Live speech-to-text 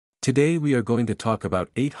Today we are going to talk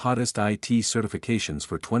about 8 hottest IT certifications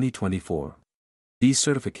for 2024. These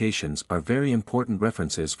certifications are very important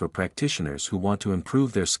references for practitioners who want to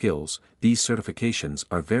improve their skills. These certifications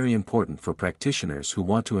are very important for practitioners who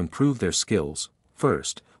want to improve their skills.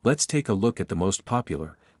 First, let's take a look at the most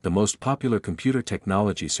popular Computer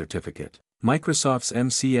Technology Certificate. Microsoft's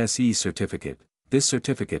MCSE Certificate. This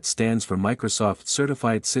certificate stands for Microsoft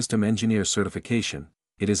Certified System Engineer Certification.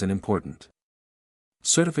 It is an important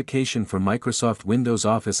certification for Microsoft Windows,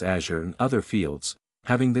 Office, Azure and other fields.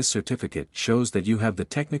 Having this certificate shows that you have the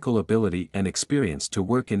technical ability and experience to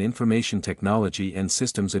work in information technology and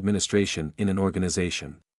systems administration in an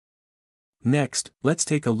organization. Next, let's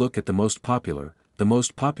take a look at the most popular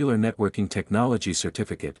Networking Technology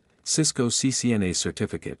Certificate, Cisco CCNA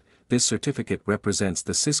Certificate. This certificate represents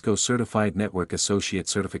the Cisco Certified Network Associate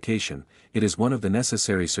Certification. It is one of the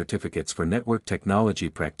necessary certificates for network technology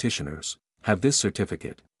practitioners. Have this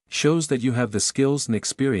certificate shows that you have the skills and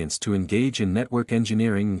experience to engage in network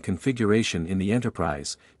engineering and configuration in the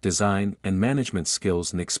enterprise, design and management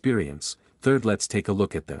skills and experience. Third, let's take a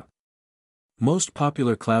look at the most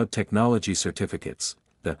popular cloud technology certificates.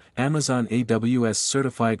 The Amazon AWS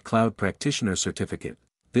Certified Cloud Practitioner Certificate.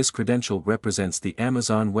 This credential represents the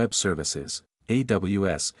Amazon Web Services,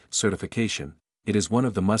 AWS, certification. It is one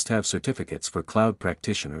of the must-have certificates for cloud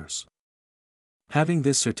practitioners. Having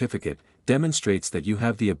this certificate demonstrates that you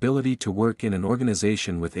have the ability to work in an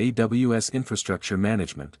organization with AWS infrastructure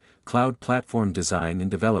management, cloud platform design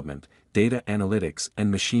and development, data analytics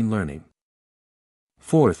and machine learning.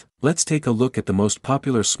 Fourth, let's take a look at the most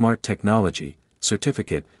popular Smart Technology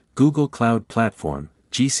Certificate, Google Cloud Platform,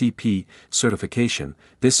 GCP, certification.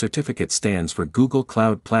 This certificate stands for Google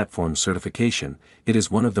Cloud Platform Certification. It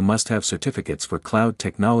is one of the must-have certificates for cloud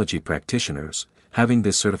technology practitioners. Having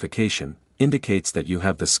this certification indicates that you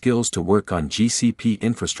have the skills to work on GCP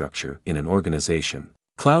infrastructure in an organization.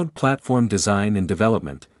 Cloud platform design and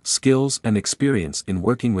development, skills and experience in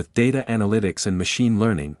working with data analytics and machine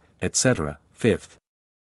learning, etc. Fifth,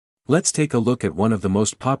 let's take a look at one of the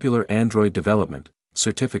most popular Android development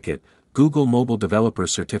certificate, Google Mobile Developer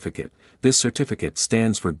Certificate. This certificate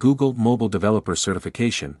stands for Google Mobile Developer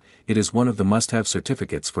Certification. It is one of the must-have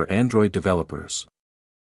certificates for Android developers.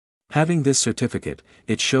 Having this certificate,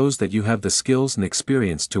 it shows that you have the skills and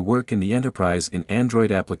experience to work in the enterprise in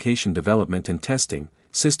Android application development and testing,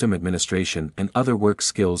 system administration and other work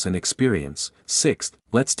skills and experience. Sixth,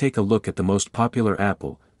 let's take a look at the most popular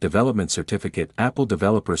Apple Development Certificate, Apple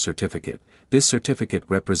Developer Certificate. This certificate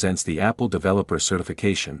represents the Apple Developer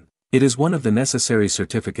Certification. It is one of the necessary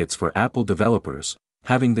certificates for Apple developers.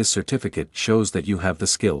 Having this certificate shows that you have the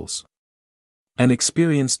skills and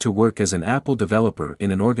experience to work as an Apple developer in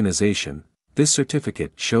an organization. This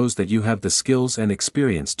certificate shows that you have the skills and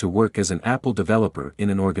experience to work as an Apple developer in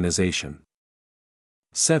an organization.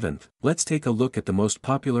 Seventh, let's take a look at the most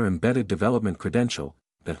popular embedded development credential,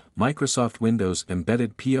 the Microsoft Windows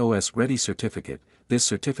Embedded POS Ready Certificate. This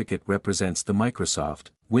certificate represents the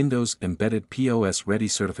Microsoft Windows Embedded POS Ready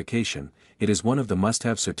certification. It is one of the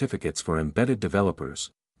must-have certificates for embedded developers.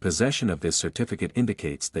 Possession of this certificate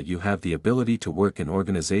indicates that you have the ability to work in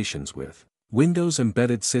organizations with Windows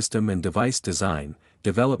embedded system and device design,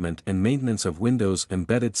 development and maintenance of Windows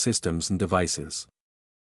embedded systems and devices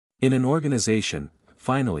in an organization.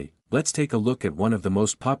 Finally, let's take a look at one of the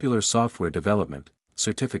most popular software development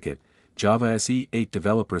certificate, Java SE 8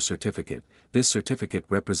 Developer Certificate. This certificate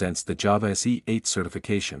represents the Java SE 8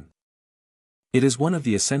 certification. It is one of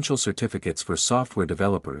the essential certificates for software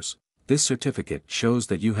developers. This certificate shows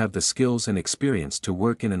that you have the skills and experience to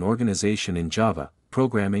work in an organization in Java,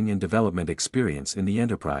 programming and development experience in the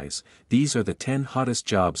enterprise. These are the 10 hottest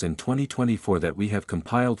jobs in 2024 that we have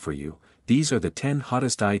compiled for you. These are the 10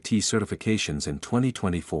 hottest IT certifications in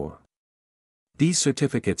 2024. These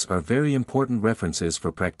certificates are very important references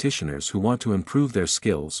for practitioners who want to improve their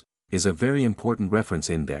skills. Is a very important reference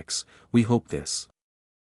index. We hope this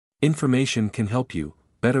information can help you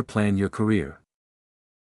better plan your career.